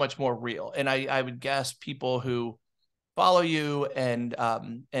it's so much more real. And I would guess people who follow you and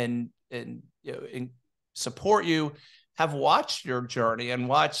support you, have watched your journey and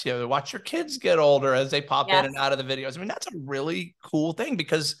watch your kids get older as they pop in Yes. and out of the videos. I mean, that's a really cool thing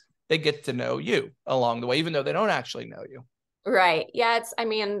because they get to know you along the way, even though they don't actually know you. Right. Yeah. I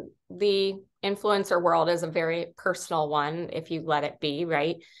mean, the influencer world is a very personal one if you let it be,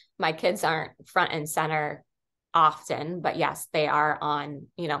 right? My kids aren't front and center often, but yes, they are on,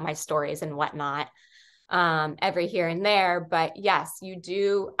 my stories and whatnot, every here and there. But yes, you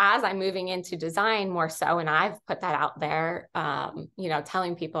do, as I'm moving into design more so, and I've put that out there,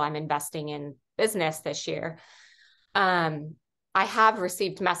 telling people I'm investing in business this year. I have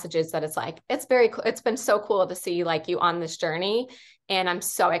received messages that it's like, it's very cool. It's been so cool to see like you on this journey. And I'm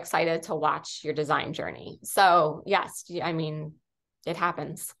so excited to watch your design journey. So yes, I mean, it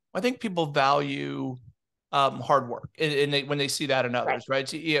happens. I think people value hard work, and when they see that in others, right?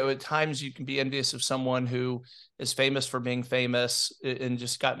 So, at times you can be envious of someone who is famous for being famous and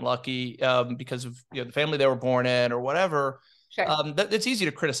just gotten lucky because of the family they were born in or whatever. Sure. It's easy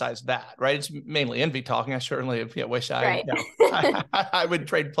to criticize that, right? It's mainly envy talking. I certainly wish Right. I would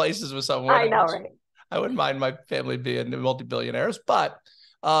trade places with someone. I know, right? I wouldn't mind my family being multi-billionaires, but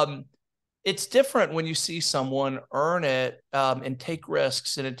it's different when you see someone earn it and take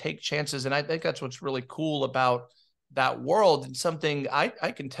risks and take chances. And I think that's what's really cool about that world. And something I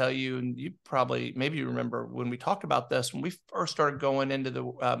can tell you, and you probably, maybe you remember when we talked about this, when we first started going into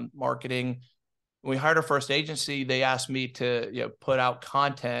the marketing, when we hired our first agency, they asked me to put out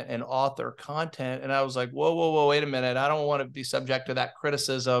content and author content. And I was like, whoa, wait a minute. I don't want to be subject to that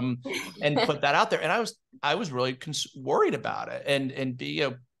criticism and put that out there. And I was really worried about it and be,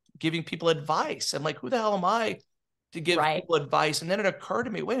 giving people advice. I'm like, who the hell am I to give people advice? And then it occurred to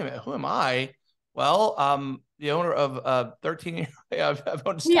me, wait a minute, who am I? Well, the owner of 13 years, I've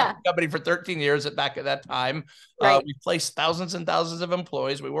owned a staffing company for 13 years back at that time. We place thousands and thousands of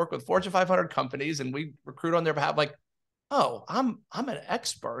employees. We work with Fortune 500 companies and we recruit on their behalf. Like, oh, I'm an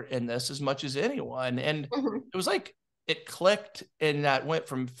expert in this as much as anyone. And it was like, it clicked, and that went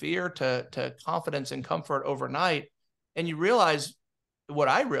from fear to confidence and comfort overnight. And you realize, what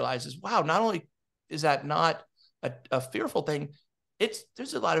I realize is, wow, not only is that not a fearful thing,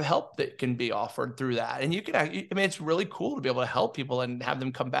 there's a lot of help that can be offered through that. And it's really cool to be able to help people and have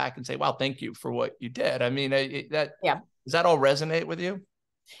them come back and say, wow, thank you for what you did. I mean, does that all resonate with you?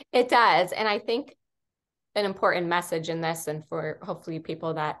 It does. And I think an important message in this, and for hopefully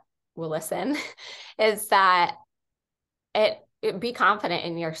people that will listen, is that be confident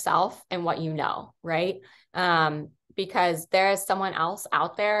in yourself and what you know, right? Because there is someone else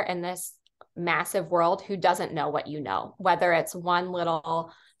out there in this massive world who doesn't know what you know, whether it's one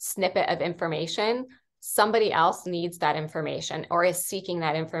little snippet of information, somebody else needs that information or is seeking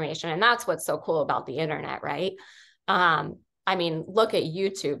that information. And that's what's so cool about the internet, right? I mean, look at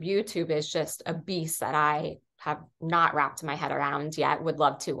YouTube. YouTube is just a beast that I have not wrapped my head around yet, would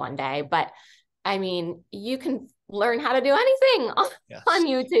love to one day. But I mean, you can learn how to do anything on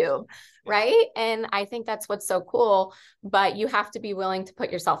YouTube, right? And I think that's what's so cool, but you have to be willing to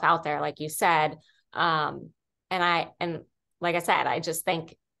put yourself out there, like you said. And like I said, I just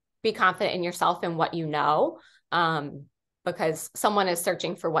think be confident in yourself and what you know, because someone is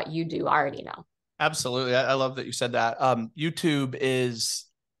searching for what you do already know. Absolutely. I love that you said that. YouTube is,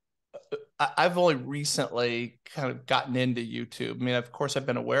 I've only recently kind of gotten into YouTube. I mean, of course I've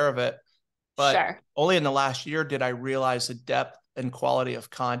been aware of it, but only in the last year did I realize the depth and quality of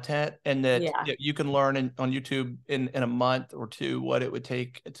content, and that you can learn on YouTube in a month or two what it would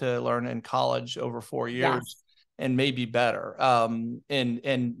take to learn in college over 4 years and maybe better. And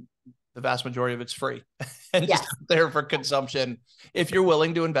the vast majority of it's free and just there for consumption if you're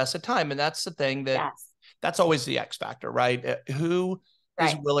willing to invest the time. And that's the thing that's always the X factor, right? Who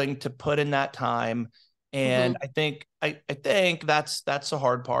is willing to put in that time? And I think that's the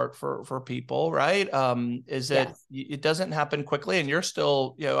hard part for people, right? Is that it doesn't happen quickly, and you're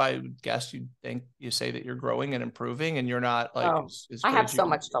still, I guess you say that you're growing and improving, and you're not like as I have so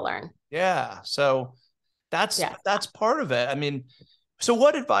much to learn. Yeah, so that's part of it. I mean, so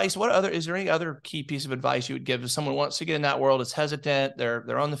what advice? Is there any other key piece of advice you would give if someone wants to get in that world, is hesitant,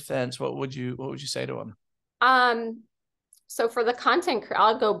 they're on the fence? What would you say to them? So for the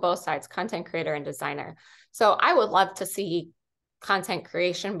I'll go both sides, content creator and designer. So I would love to see content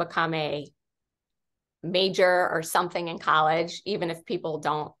creation become a major or something in college, even if people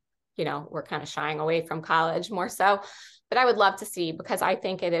don't, we're kind of shying away from college more so. But I would love to see, because I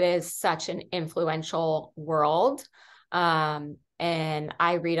think it is such an influential world. And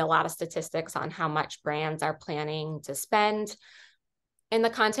I read a lot of statistics on how much brands are planning to spend in the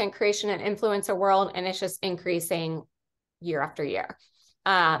content creation and influencer world, and it's just increasing year after year.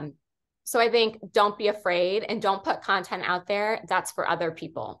 So I think don't be afraid and don't put content out there that's for other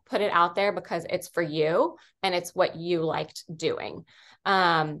people. Put it out there because it's for you and it's what you liked doing.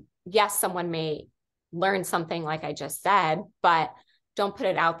 Yes, someone may learn something like I just said, but don't put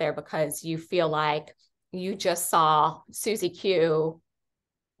it out there because you feel like you just saw Susie Q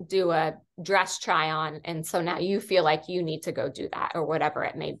do a dress try on. And so now you feel like you need to go do that or whatever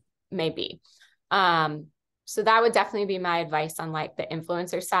it may be. So that would definitely be my advice on like the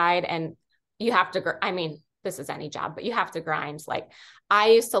influencer side. And you have to, I mean, this is any job, but you have to grind. Like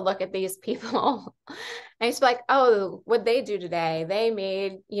I used to look at these people. I used to be like, oh, what'd they do today? They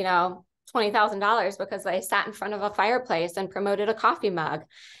made, you know, $20,000 because they sat in front of a fireplace and promoted a coffee mug.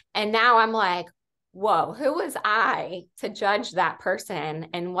 And now I'm like, whoa, who was I to judge that person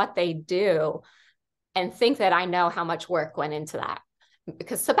and what they do and think that I know how much work went into that?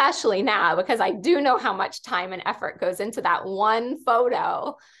 Because especially now, because I do know how much time and effort goes into that one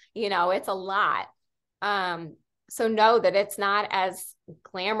photo, you know, it's a lot. So know that it's not as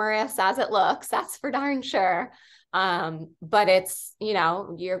glamorous as it looks. That's for darn sure. But it's, you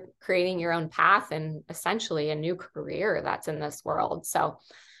know, you're creating your own path and essentially a new career that's in this world. So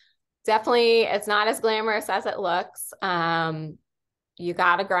definitely it's not as glamorous as it looks. You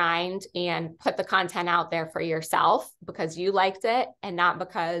got to grind and put the content out there for yourself because you liked it and not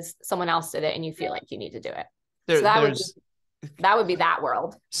because someone else did it and you feel like you need to do it. So that would be that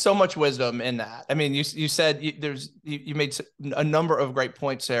world. So much wisdom in that. I mean, you said you made a number of great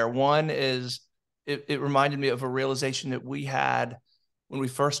points there. One is it reminded me of a realization that we had when we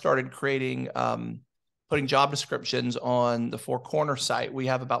first started creating, putting job descriptions on the Four Corner site. We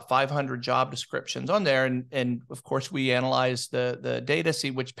have about 500 job descriptions on there. And of course we analyze the data,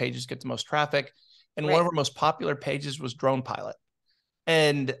 see which pages get the most traffic. And one of our most popular pages was drone pilot.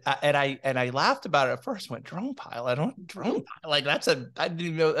 And I laughed about it at first. Went drone pilot, drone pilot. Like I didn't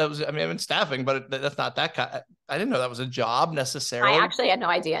even know that was. I mean, I'm in staffing, but that's not that kind. I didn't know that was a job necessarily. I actually had no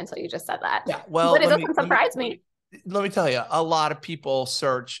idea until you just said that. Yeah, well, but it doesn't surprise me. Let me tell you, a lot of people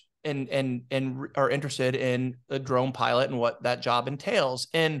search and are interested in a drone pilot and what that job entails,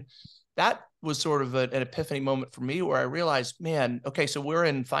 and that was sort of an epiphany moment for me where I realized, man, okay, so we're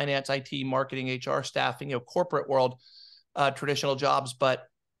in finance, IT, marketing, HR, staffing, corporate world. Traditional jobs, but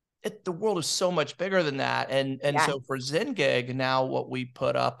the world is so much bigger than that. And so for ZenGig, now what we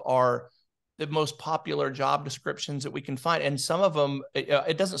put up are the most popular job descriptions that we can find. And some of them,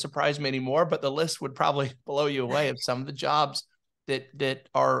 it doesn't surprise me anymore, but the list would probably blow you away of some of the jobs that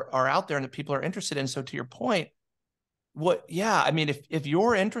are out there and that people are interested in. So to your point, I mean, if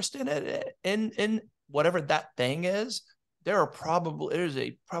you're interested in whatever that thing is, there's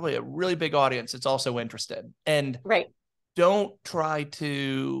probably a really big audience that's also interested. And don't try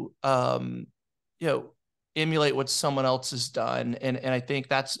to, emulate what someone else has done. And I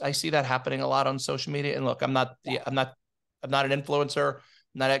think I see that happening a lot on social media. And look, I'm not an influencer, I'm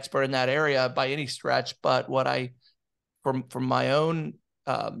not expert in that area by any stretch, but what from my own,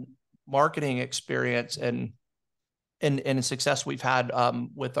 marketing experience and success we've had,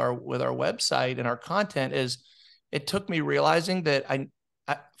 with our website and our content is it took me realizing that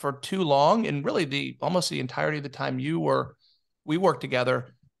for too long, and really almost the entirety of the time we worked together,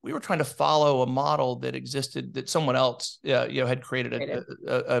 we were trying to follow a model that existed that someone else, had created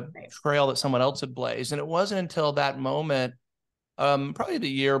a trail that someone else had blazed. And it wasn't until that moment, probably the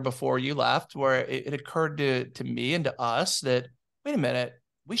year before you left, where it occurred to me and to us that, wait a minute,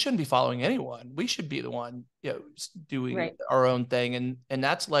 we shouldn't be following anyone. We should be the one, doing our own thing. And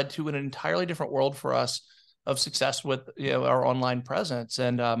that's led to an entirely different world for us of success with our online presence.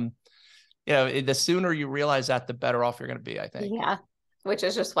 And the sooner you realize that, the better off you're going to be, I think. Yeah, which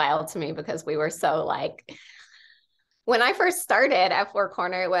is just wild to me because we were so like, when I first started at Four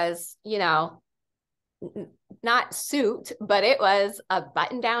Corner, it was, not suit, but it was a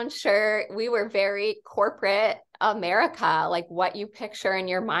button-down shirt. We were very corporate America, like what you picture in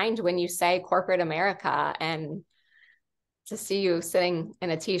your mind when you say corporate America. And to see you sitting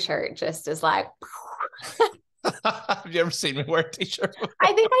in a t-shirt just is like, have you ever seen me wear a t-shirt before?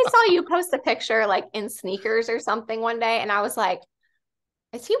 I think I saw you post a picture like in sneakers or something one day, and I was like,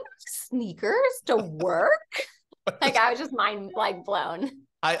 is he wearing sneakers to work? Like I was just mind blown.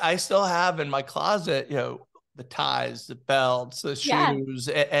 I still have in my closet, the ties, the belts, the shoes,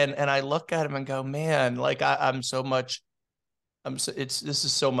 and I look at him and go, man, like this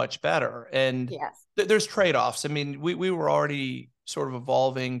is so much better. And there's trade-offs. I mean, we were already sort of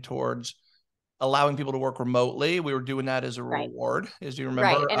evolving towards allowing people to work remotely. We were doing that as a reward, as you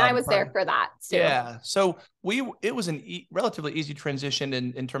remember. Right. And I was there for that too. Yeah. So it was a relatively easy transition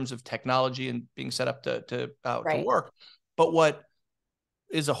in terms of technology and being set up to work. But what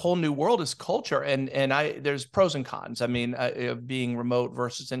is a whole new world is culture. And there's pros and cons. I mean, being remote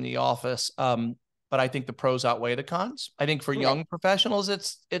versus in the office. But I think the pros outweigh the cons. I think for young professionals,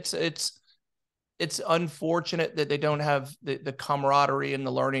 it's unfortunate that they don't have the camaraderie and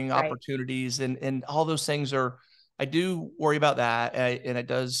the learning opportunities and all those things are, I do worry about that.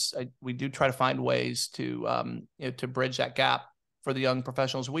 And we do try to find ways to, to bridge that gap for the young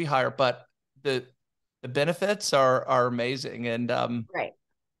professionals we hire, but the benefits are amazing. And,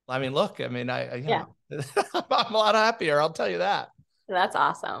 I mean, look, I mean, I'm a lot happier. I'll tell you that. That's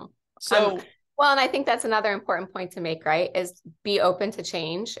awesome. So, well, and I think that's another important point to make, right? Is be open to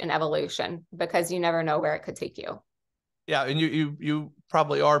change and evolution, because you never know where it could take you. Yeah. And you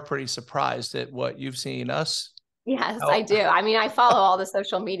probably are pretty surprised at what you've seen us. Yes, I do. I mean, I follow all the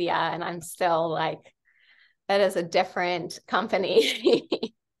social media and I'm still like, that is a different company.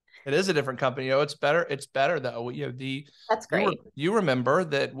 It is a different company. It's better. It's better though. That's great. You remember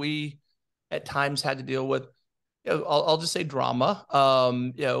that we at times had to deal with, I'll just say drama,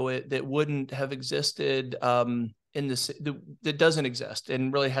 that wouldn't have existed in this, that doesn't exist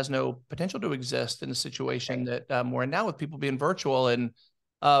and really has no potential to exist in the situation that we're in now with people being virtual. And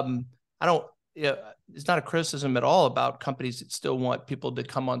it's not a criticism at all about companies that still want people to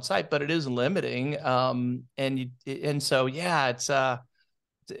come on site, but it is limiting. I don't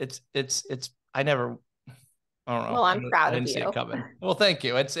know. Well, I'm proud of you. I didn't see it coming. Well, thank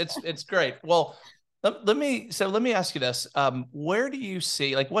you. It's great. Well, let me ask you this. Where do you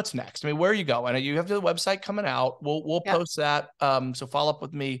see, like, what's next? I mean, where are you going? I know you have the website coming out. We'll post that. So follow up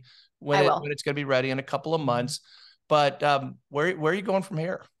with me when it's going to be ready in a couple of months. But where are you going from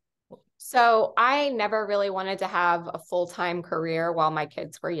here? So I never really wanted to have a full-time career while my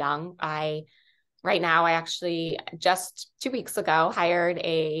kids were young. Right now, I actually just 2 weeks ago hired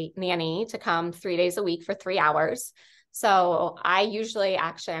a nanny to come 3 days a week for 3 hours. So I'm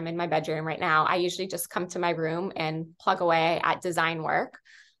in my bedroom right now. I usually just come to my room and plug away at design work.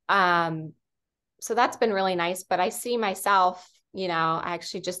 So that's been really nice, but I see myself, I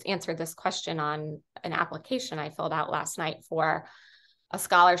actually just answered this question on an application I filled out last night for a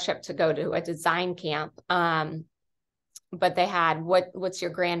scholarship to go to a design camp. But they had, what's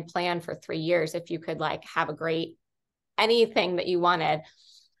your grand plan for 3 years? If you could like have anything that you wanted.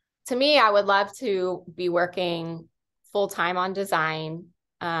 To me, I would love to be working full-time on design,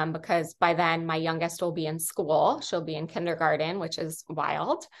 because by then my youngest will be in school. She'll be in kindergarten, which is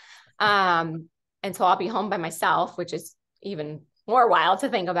wild. And so I'll be home by myself, which is even more wild to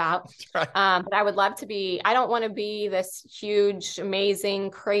think about. Right. But I would love to I don't want to be this huge,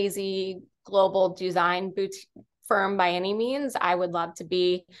 amazing, crazy global design boutique firm by any means. I would love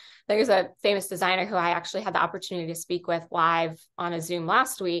to there's a famous designer who I actually had the opportunity to speak with live on a Zoom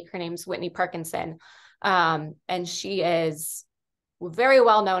last week. Her name's Whitney Parkinson. And she is very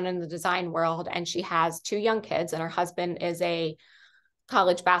well known in the design world. And she has 2 young kids and her husband is a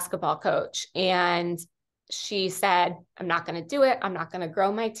college basketball coach. And she said, I'm not going to do it. I'm not going to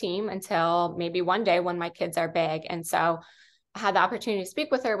grow my team until maybe one day when my kids are big. And so I had the opportunity to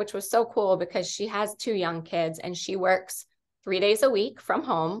speak with her, which was so cool because she has 2 young kids and she works 3 days a week from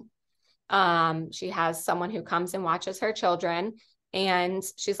home. She has someone who comes and watches her children. And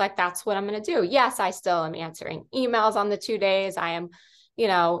she's like, that's what I'm going to do. Yes, I still am answering emails on the 2 days. I am,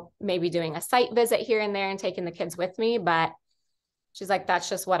 maybe doing a site visit here and there and taking the kids with me. But she's like, that's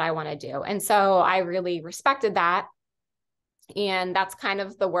just what I want to do. And so I really respected that. And that's kind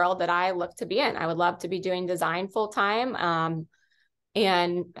of the world that I look to be in. I would love to be doing design full time,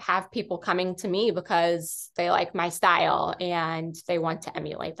 and have people coming to me because they like my style and they want to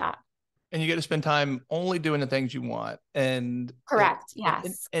emulate that. And you get to spend time only doing the things you want. And correct.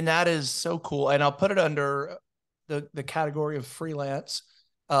 Yes. And that is so cool. And I'll put it under the category of freelance.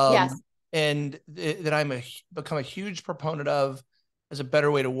 Yes. And that become a huge proponent of as a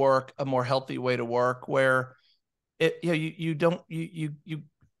better way to work, a more healthy way to work, where you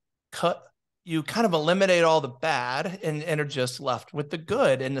kind of eliminate all the bad and are just left with the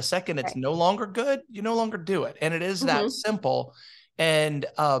good. And the second it's no longer good, you no longer do it. And it is that simple. And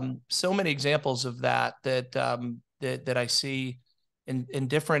so many examples of that I see in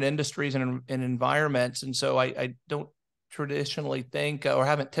different industries and in environments. And so I don't traditionally think or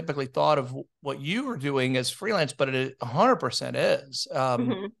haven't typically thought of what you are doing as freelance, but it 100% is.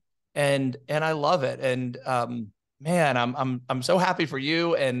 And I love it. And man, I'm so happy for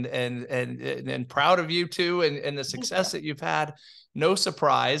you and proud of you too, and the success that you've had. No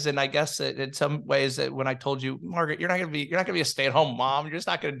surprise. And I guess that in some ways that when I told you, Margaret, you're not going to be a stay-at-home mom. You're just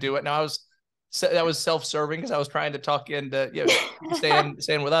not going to do it. Now that was self-serving because I was trying to talk you into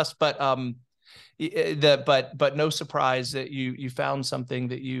staying with us. But but no surprise that you found something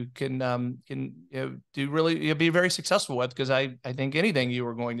that you can do really, you'll be very successful with, because I think anything you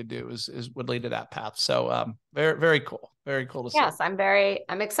were going to do is would lead to that path. So very cool, very cool to see. Yes,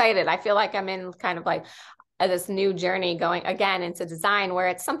 I'm excited. I feel like I'm in kind of like this new journey going again into design, where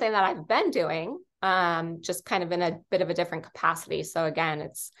it's something that I've been doing, just kind of in a bit of a different capacity. So again,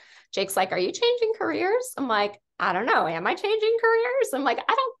 Jake's like, are you changing careers? I'm like, I don't know. Am I changing careers? I'm like,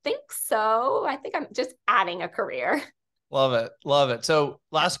 I don't think so. I think I'm just adding a career. Love it. Love it. So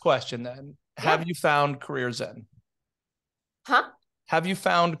last question then. Have you found Career Zen? Huh? Have you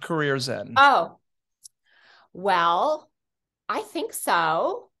found Career Zen? Oh, well, I think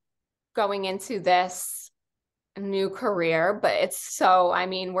so. Going into this new career, but I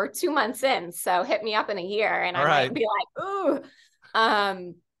mean, we're 2 months in, so hit me up in a year and I might be like,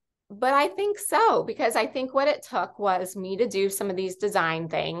 ooh. But I think so, because I think what it took was me to do some of these design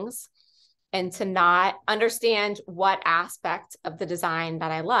things and to not understand what aspect of the design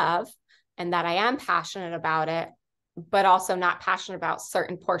that I love and that I am passionate about it, but also not passionate about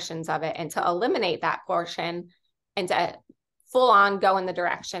certain portions of it, and to eliminate that portion and to full on go in the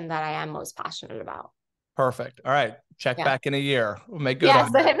direction that I am most passionate about. Perfect. All right. Check back in a year. We'll make good on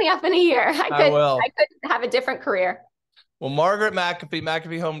so that. Hit me up in a year. I will. I could have a different career. Well, Margaret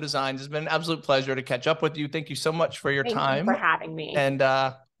McAfee Home Designs, has been an absolute pleasure to catch up with you. Thank you so much for your time. Thank you for having me.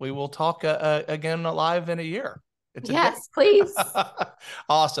 And we will talk again live in a year. Yes, please.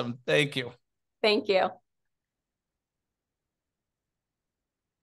 Awesome. Thank you. Thank you.